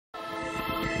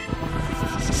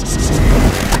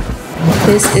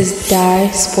This is Die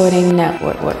Sporting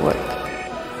Network.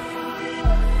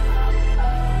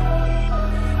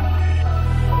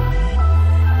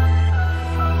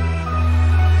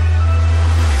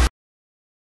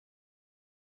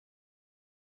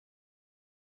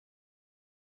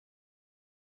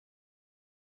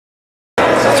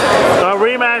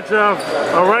 Rematch of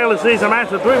a regular season match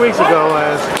from 3 weeks ago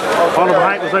as Baltimore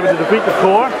Heights was able to defeat the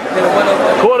Core.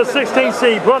 Core, the 16th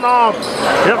seed, putting off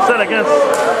the upset against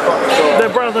their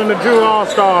brother in the Drew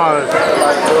All-Stars.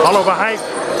 Baltimore Heights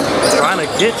trying to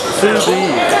get to the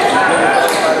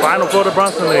final for the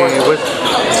Brunson League, which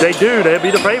they do. They'll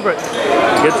be the favorite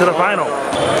to get to the final.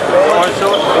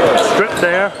 Strip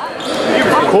there.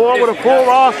 Core with a full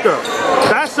roster.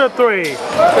 That's a three.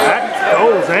 That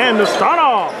goes in to start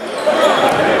off.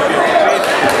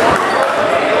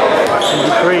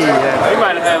 Three, yeah. He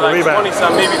might have had like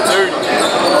 20-something, maybe 30.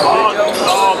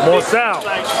 Morcell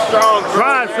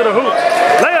drives to the hoop.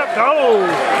 Layup goes.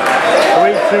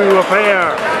 3-2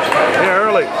 affair here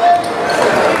early.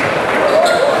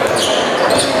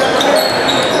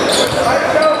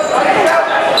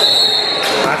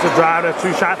 That's a drive. There's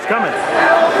 2 shots coming.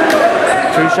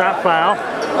 2-shot foul.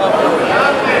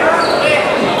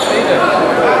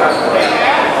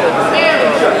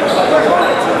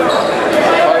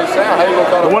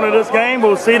 The winner of this game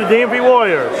will see the DMV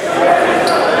Warriors.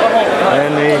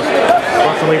 And the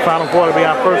Brunson League Final Four will be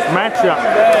our first matchup.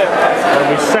 It'll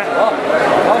be set.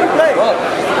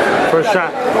 First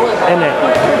shot in there.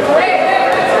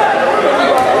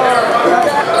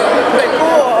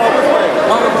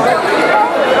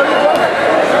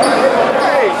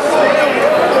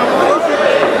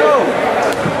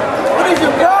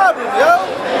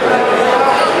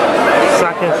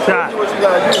 Second shot.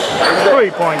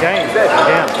 3-point game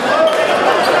again.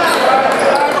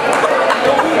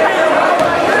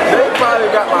 They probably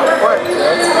got my friend.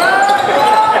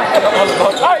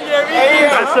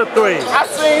 That's a 3. I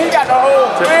seen he got the whole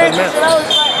bench and I was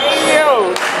like, hey yo.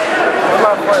 Where's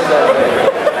my friend at?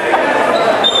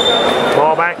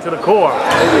 Ball back to the Core.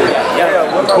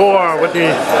 The Core with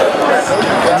the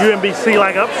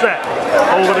UMBC-like upset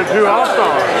over the Drew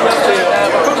All-Stars.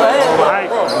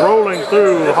 Rolling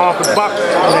through Hawk and Buck in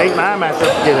the 8-9 matchup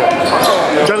to get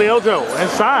it. Jelly Ojo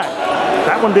inside.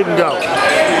 That one didn't go.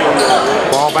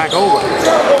 Ball back over.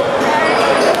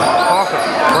 Parker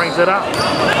brings it up.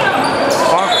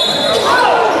 Parker.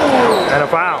 And a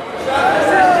foul.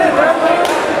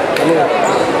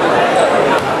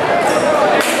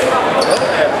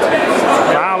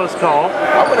 Foul is called.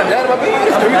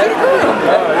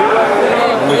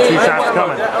 Only 2 shots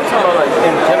coming.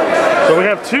 So we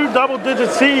have 2 double-digit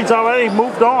seeds already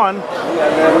moved on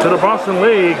to the Brunson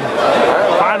League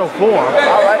Final Four.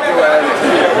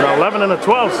 An 11 and a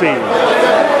 12 seed.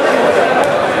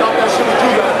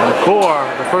 And the Core,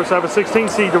 the first ever 16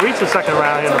 seed to reach the second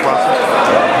round here in the Brunson.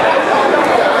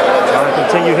 Trying to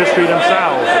continue history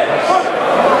themselves.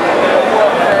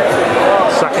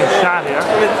 Second shot here.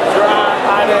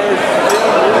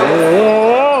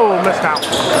 Whoa, missed out.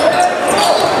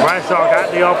 Bradshaw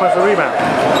got the offensive rebound.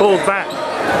 Pulls back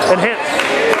and hits.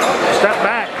 Step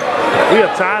back. We are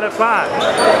tied at 5.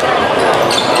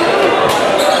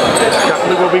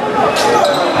 Definitely will be,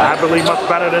 I believe, much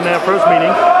better than their first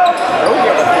meeting. Those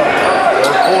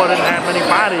 4 didn't have many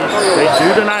bodies. They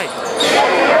do tonight.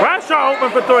 Bradshaw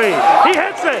open for 3. He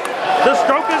hits it. The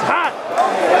stroke is hot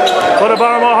for the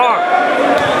Baltimore Hawks.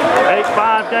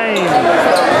 8-5 game.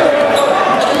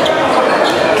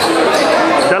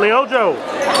 Jelly Ojo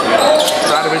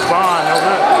trying to respond. No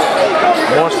good.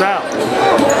 More south.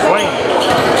 Swing.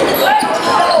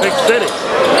 Big City.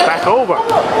 Back over.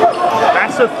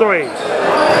 That's a 3.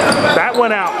 That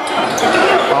went out.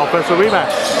 Offensive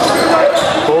rebound.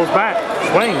 Pulls back.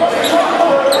 Swings.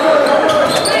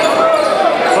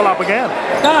 Pull up again.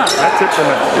 That's it for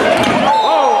me.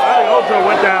 Oh, Ojo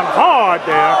went down hard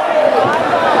there.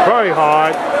 Very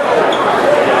hard.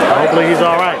 Hopefully he's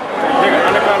all right.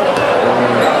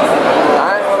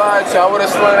 I would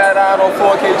have slung that out on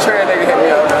 4K train, nigga hit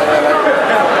me up. The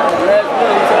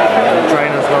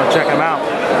trainer's going to check him out.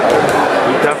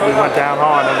 He definitely went down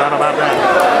hard, no doubt about that.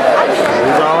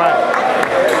 He's all right.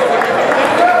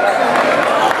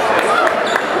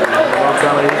 I'm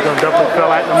telling you, he's going to definitely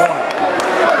feel out in the morning.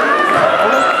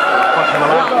 Punch him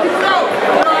out.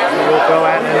 He will feel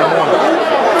out in the morning.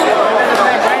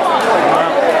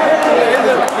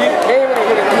 He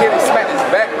hit him, smacked his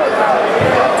back.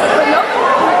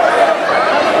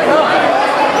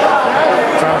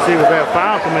 Trying to see was there a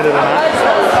foul committed or not.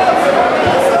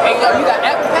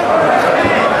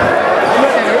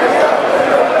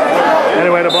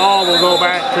 Anyway, the ball will go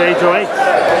back to HOH.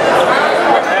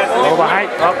 Over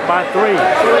Height up by 3. Whoever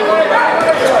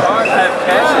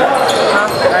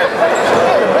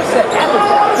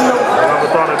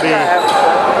thought it'd be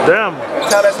them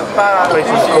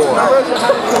facing score.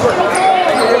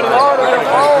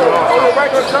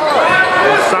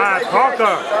 Inside,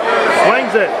 Parker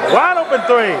swings it. Wide open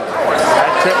 3.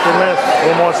 That tipped and missed.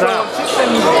 One more time.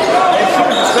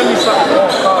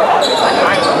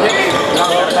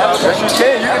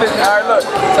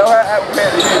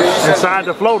 Inside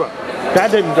the floater. That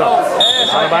didn't go.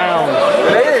 Out of bounds.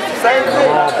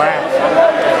 Ball back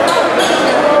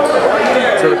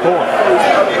to the court.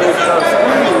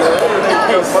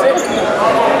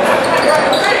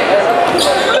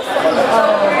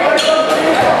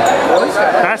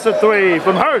 That's a 3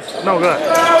 from Hurst. No good.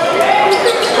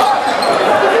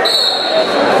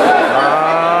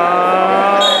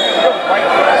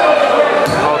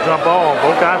 Jump ball.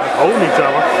 Both guys are holding each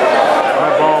other.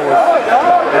 That ball was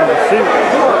in the seat.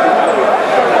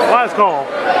 Wise call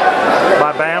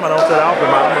by Bam. I don't say out, but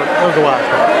it was a wise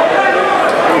call.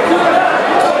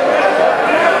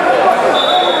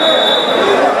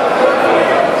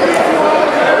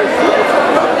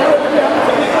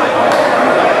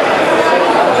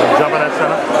 Jumping at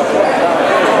center.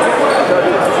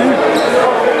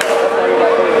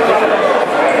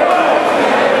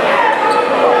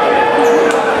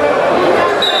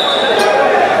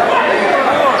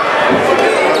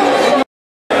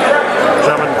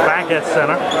 At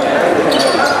center.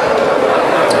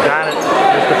 Got it.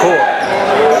 It's the court.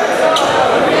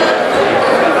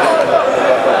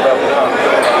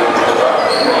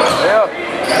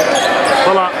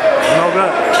 Pull up. No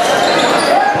good.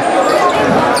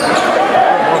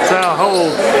 Marcel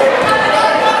holds.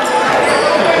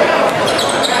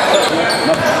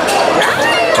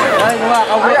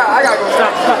 I gotta go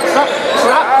stop.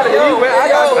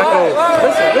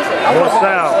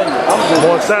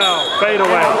 Marcel, fade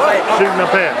away, shooting a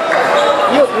pair.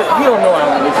 You don't know how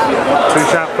to do.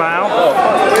 2-shot foul,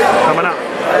 coming up.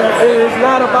 It's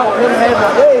not about him having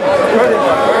a game.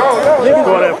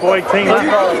 Scored at 4:18 left.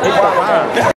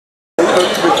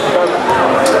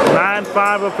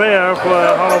 9-5 affair for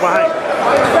Hanover Heights.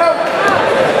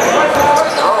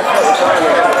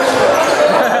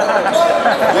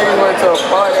 Niggas went to a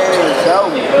party and tell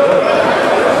me.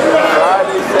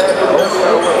 Friday, Saturday,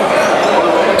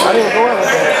 I didn't go out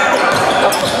with that.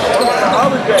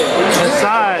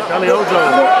 Inside, Eliojo.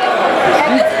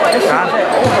 Got it.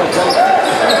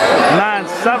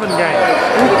 9-7 game.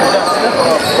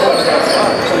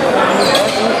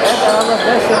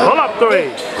 Pull up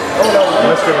 3.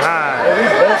 Missed it high.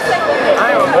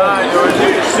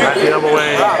 Back the other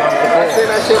way.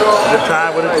 Good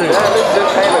tie with it too.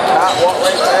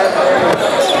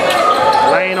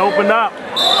 Lane opened up.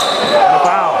 And a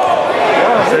foul.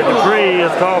 Said Dupree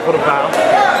is called for the foul.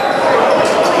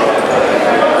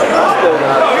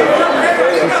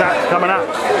 2 shots coming up.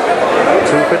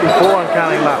 2:54 and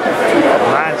counting left.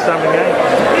 9-7 game.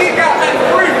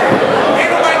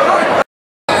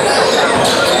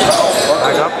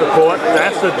 Back up the court.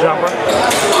 That's the jumper.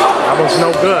 That was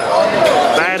no good.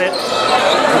 Batted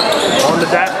on the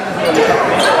deck.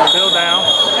 Still down.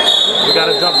 We got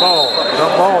a jump ball.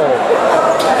 Jump ball.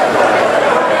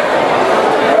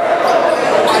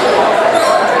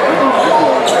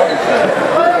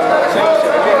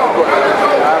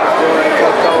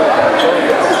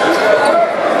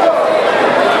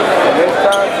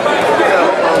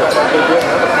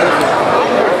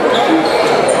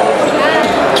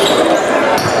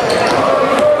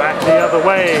 Back the other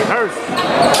way. Hurst.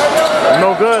 No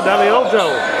good. Eliojo.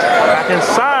 Back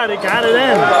inside. He got it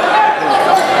in.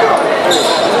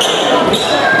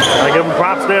 I give him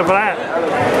props there for that.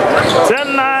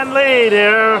 10-9 lead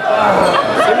here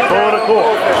for the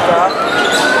court.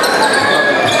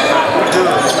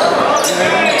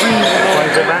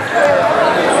 Brings it back.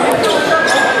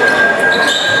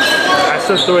 That's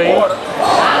a 3. One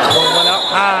went up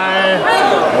high.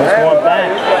 This one back.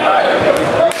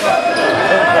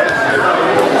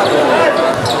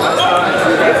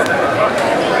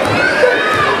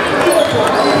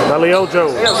 Eliojo.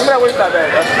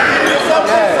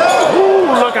 Ooh,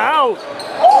 look out.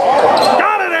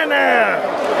 Got it in there.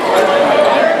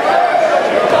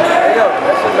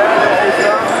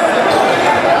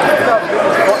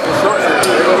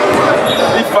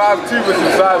 He's 5'2", but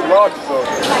his size large, so.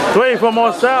 3 for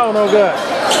Marcel, no good.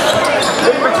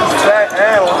 This bitch is fat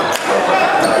and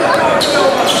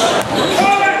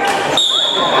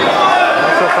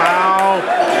That's a foul.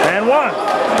 And 1.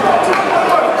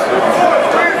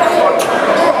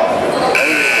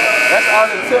 that's all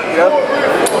it took, yo.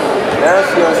 Now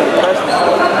she on some pressure.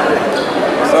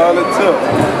 That's all it took.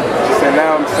 She said,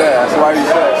 now I'm sad. That's why you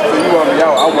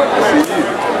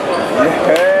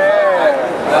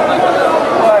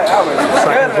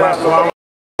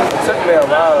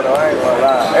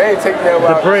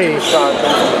was trying to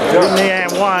Beat me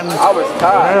and one. I was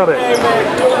tired. Nailed it.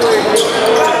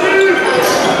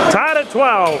 Tied at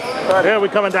 12. Here we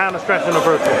coming down the stretch in the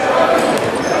first one.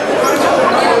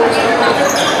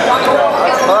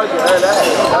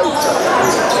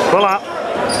 Pull up.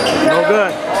 No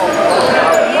good.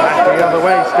 Back the other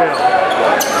way still.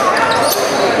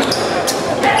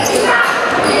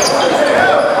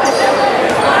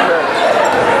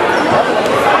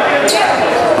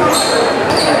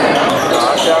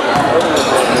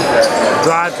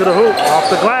 Drive to the hoop, off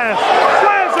the glass,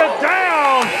 slams it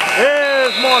down.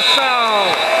 Here's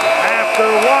Marcel after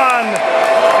one.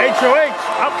 HOH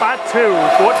up by 2,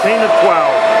 14 to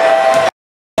 12.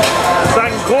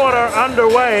 Second quarter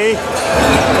underway.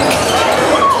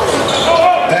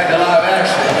 Back to live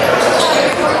action.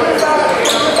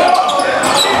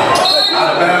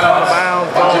 Out of bounds.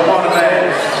 Ball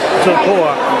to the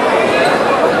core.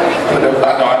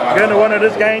 Getting the winner of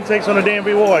this game takes on the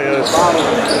DMV Warriors.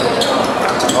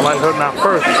 All right, hurting our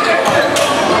first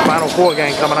Final Four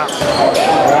game coming up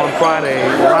on Friday,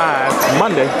 live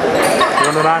Monday.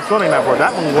 On the Live Swimming Network.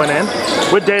 That one went in.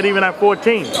 We're dead even at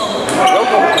 14.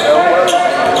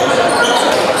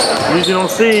 Usually don't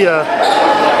see a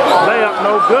layup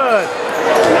no good.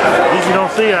 Usually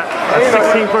don't see a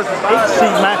 16 versus 8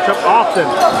 seed matchup often.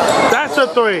 That's a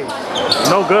 3.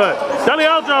 No good.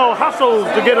 Deliojo hustles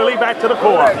to get a lead back to the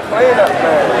court.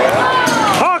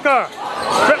 Parker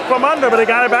stripped from under, but he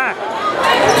got it back.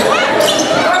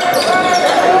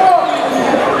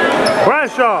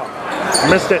 Bradshaw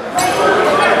missed it.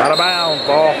 Out of bounds.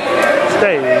 Ball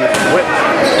stays with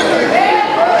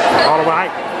Oliver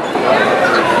Height.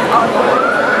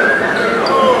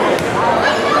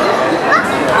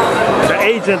 The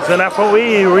Agents and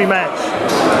FOE rematch.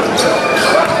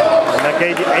 And that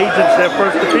gave the Agents their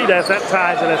first defeat as that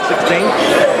ties it at 16.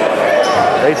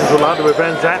 The Agents were allowed to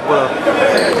revenge that with a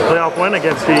playoff win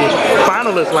against the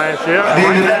finalists last year.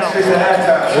 Right now,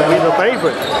 will be the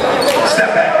favorite.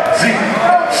 Step back, Z.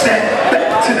 Step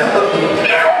back to the hook.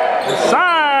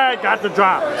 Side got the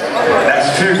drop.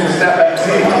 That's 2. Step back, Z.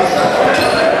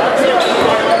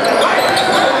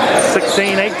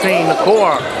 16-18, the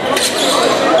core.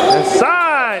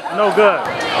 Inside, no good.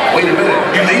 Wait a minute,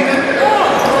 you leaving?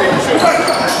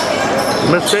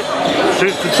 Missed it.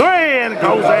 Shoots the 3 and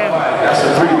goes in. That's a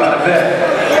 3 by the bet.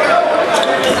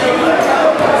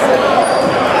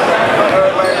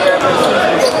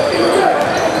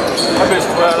 I missed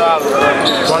 $12.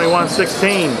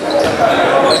 21-16.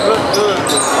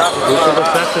 Crucial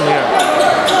reception here.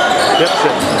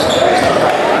 Gibson.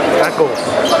 Eccles.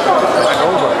 Back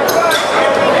over.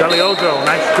 Deliojo,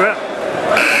 nice strip.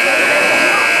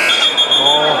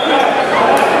 Ball.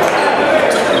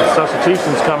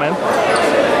 Substitutions come in.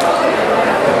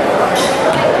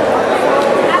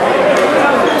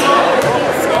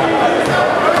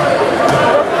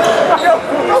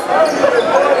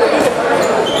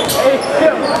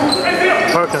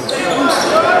 Perkins.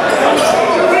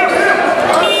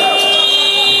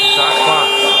 Shot clock.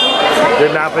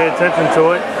 Did not pay attention to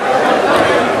it.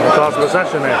 Cause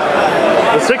possession there.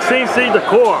 The 16th seed, the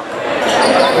core.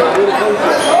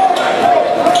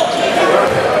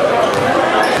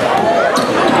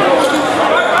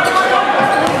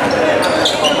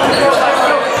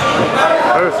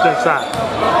 Hurst inside.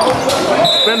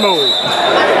 Spin move.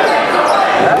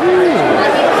 Ooh.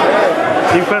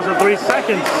 Defensive 3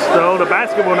 seconds, though the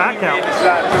basket will not count.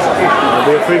 There'll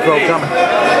be a free throw coming.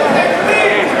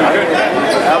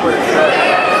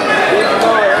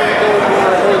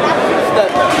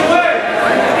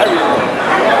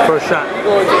 First shot.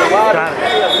 Got it.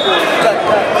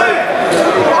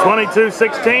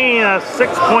 22-16, a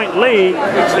 6-point lead.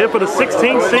 Here for the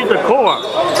 16th seed, the core.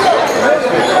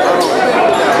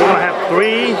 We're going to have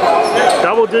 3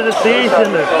 double-digit seeds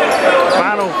in the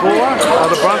Final Four of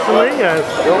the Brunson League, as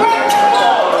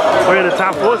 3 of the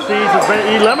top 4 seeds have been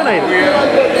eliminated.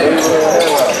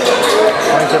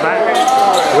 Brings it back.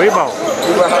 Rebound.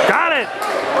 Got it!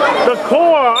 The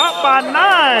core up by 9.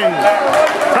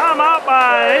 Time out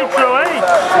by HOH.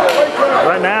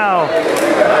 Right now,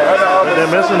 they're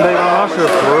missing David Usher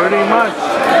pretty much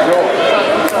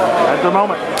at the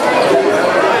moment.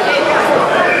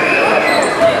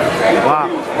 Wow.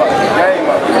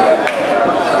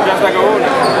 Just like a owner.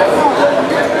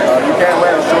 You can't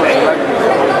wear a short like this.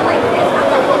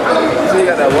 So you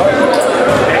got that what?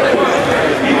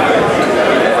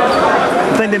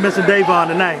 I think they're missing Davon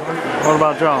tonight. What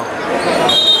about y'all?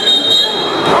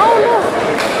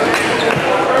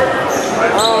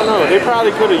 I don't know. They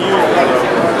probably could have used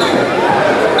it.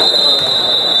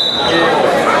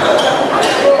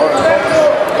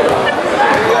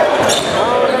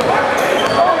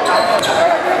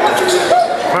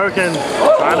 Perkins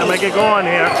trying to make it going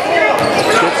here.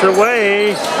 Gets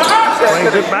away.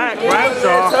 Brings it back.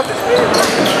 Bradshaw.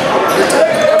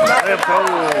 Left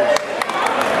goes.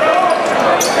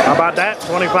 How about that?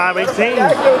 25-18.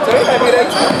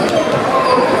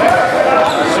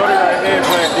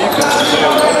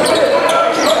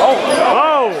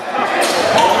 Oh!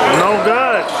 No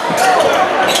good.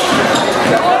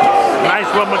 Nice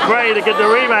from McCray to get the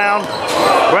rebound.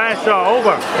 Bradshaw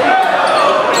over.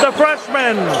 The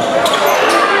freshman.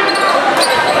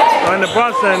 And the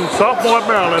Brunson, sophomore at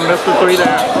Maryland, missed the three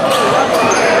there.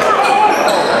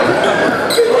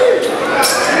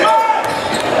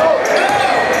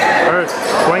 Hurst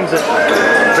swings it.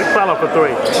 Big fella for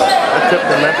three. That tipped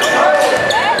him there.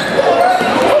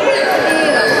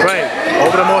 McCray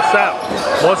over to Morsell.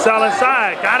 Morsell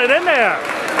inside. Got it in there.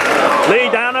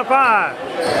 Lead down to 5.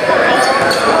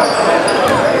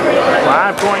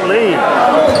 5-point lead.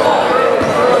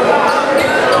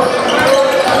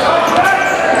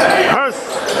 Hurst.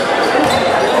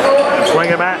 Swing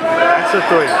it back. That's a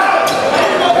 3.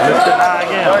 Missed it high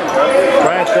again.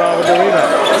 Bradshaw with the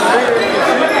rebound.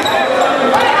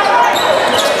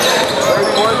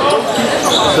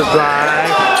 It's a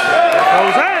drive.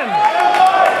 Goes in.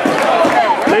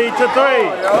 Lead to 3.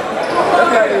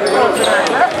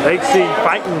 HC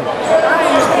fighting.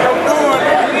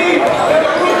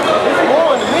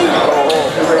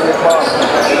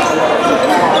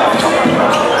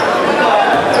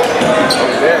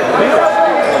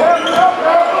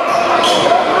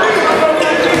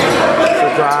 It's a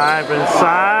drive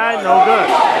inside. No good.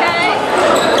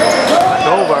 Back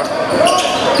over.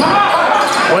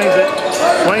 Swings it.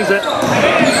 Swings it.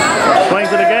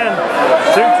 Swings it again.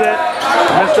 Shoots it.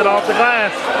 Missed it off the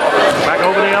glass. Back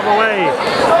over the other way.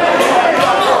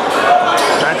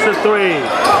 That's a 3.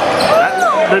 That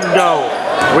didn't go.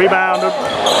 Rebound to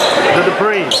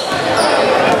Dupree.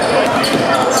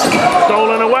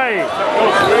 Stolen away.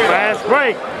 Fast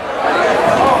break.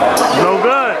 No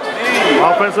good.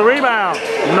 Offensive rebound.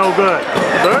 No good.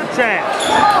 Third chance.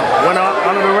 Went up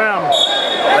under the rim.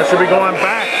 That should be going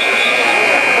back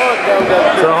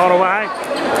to Hardaway.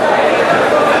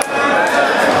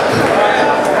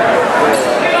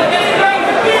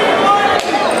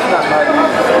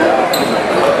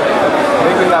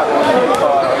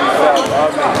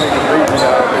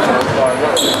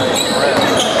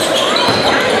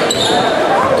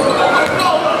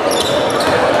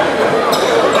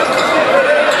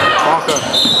 Walker.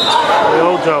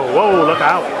 Ojo. Whoa, look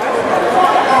out.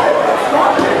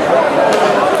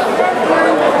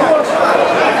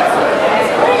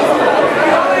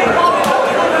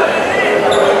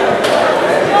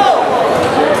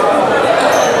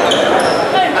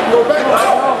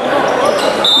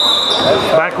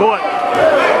 Backcourt.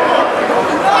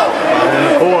 And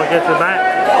the 4 gets it back.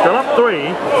 Still up 3.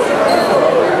 And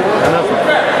this one.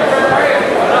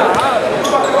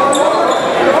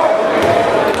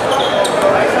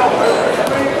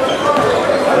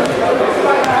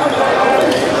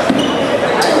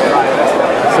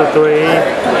 It's a 3.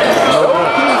 No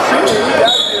good.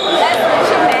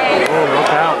 Oh,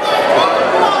 look out.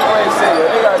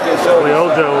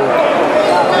 Ojo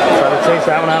trying to chase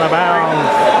that one out of bounds.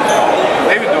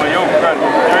 They was doing yoga.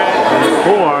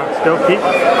 4 still keep.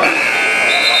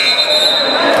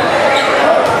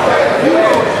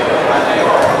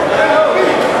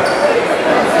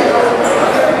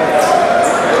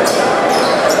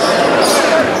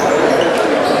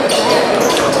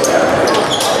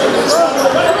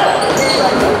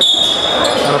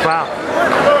 And a foul.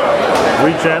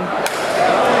 Reach in.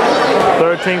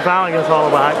 3rd team foul against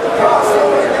Hardaway.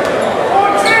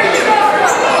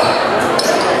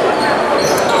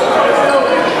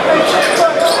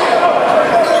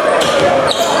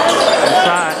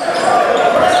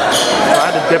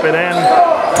 Dip it in.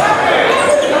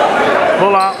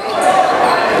 Pull up.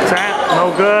 Tap.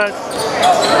 No good.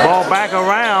 Ball back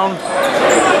around.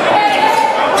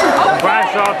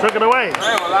 Bradshaw took it away.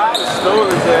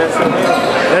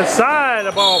 Inside,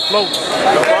 the ball floats.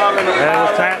 And it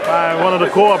was tapped by one of the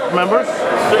core members.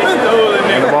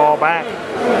 And the ball back.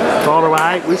 All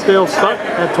right. We still stuck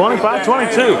at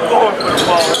 25-22. A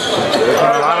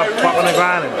lot of pumping and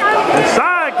grinding.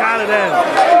 Inside, got it in.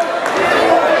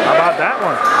 How about that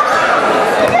one?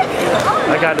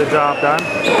 I got the job done.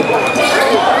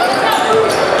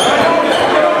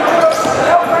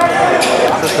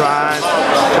 It's a drive.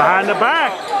 Behind the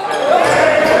back.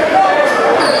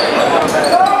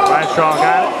 Bradshaw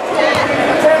got it.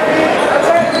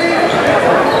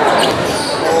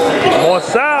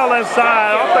 Morsell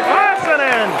inside. Off the glass and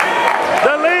in.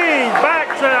 The lead back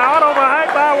to Hardaway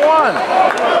by 1.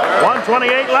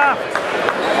 1:28 left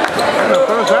in the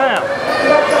first half.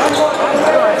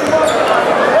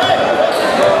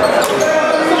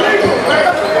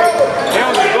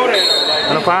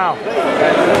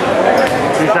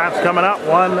 coming up,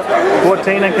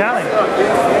 1-14 and counting.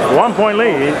 1 point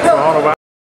lead for Honolulu.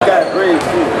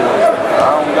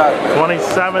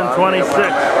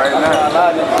 27-26.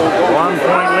 1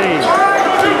 point lead.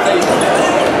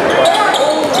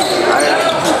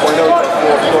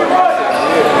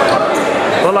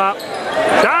 Pull up.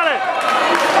 Got it!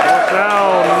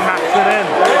 Marcel knocks it in.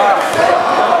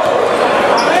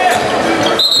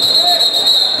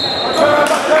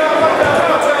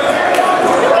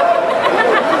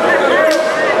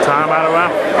 Time out of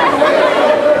round.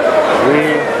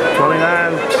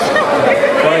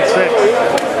 29-26.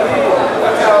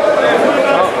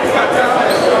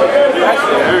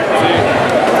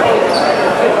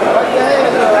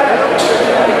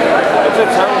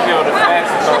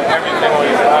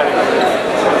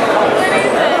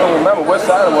 What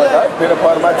side it was? I been a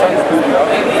part of my tongue too, you know.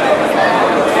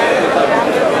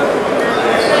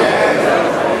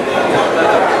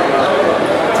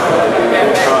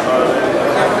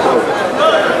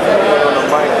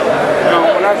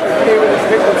 When I came in this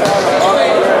picture time, it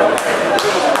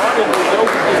was running the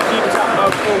dope, just keep talking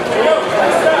about things.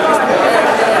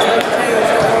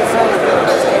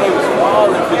 It was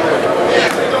falling for you.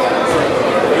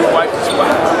 Wiped the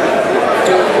spot.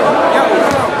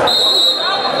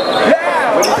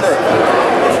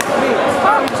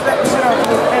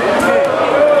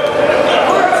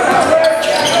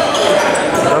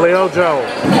 Joe.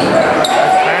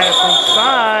 Pass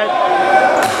inside.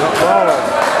 Jump ball.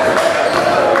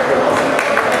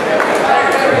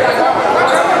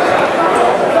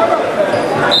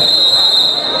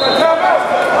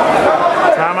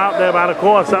 Time out there by the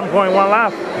quarter. 7.1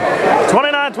 left.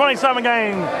 29-27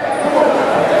 game.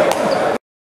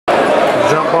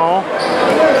 Jump ball.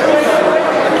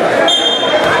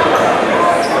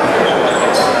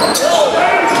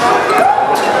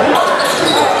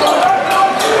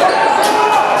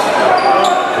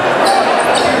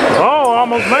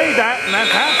 Almost made that, and that's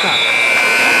halftime.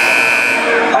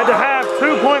 At the half,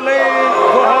 2-point lead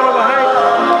for Honolulu Heights,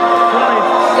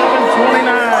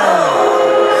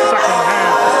 27-29. Second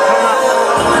half coming up.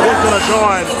 Who's going to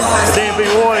join the D&B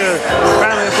Warriors,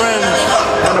 family and friends,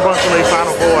 in the Brunson League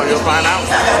Final Four? You'll find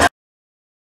out.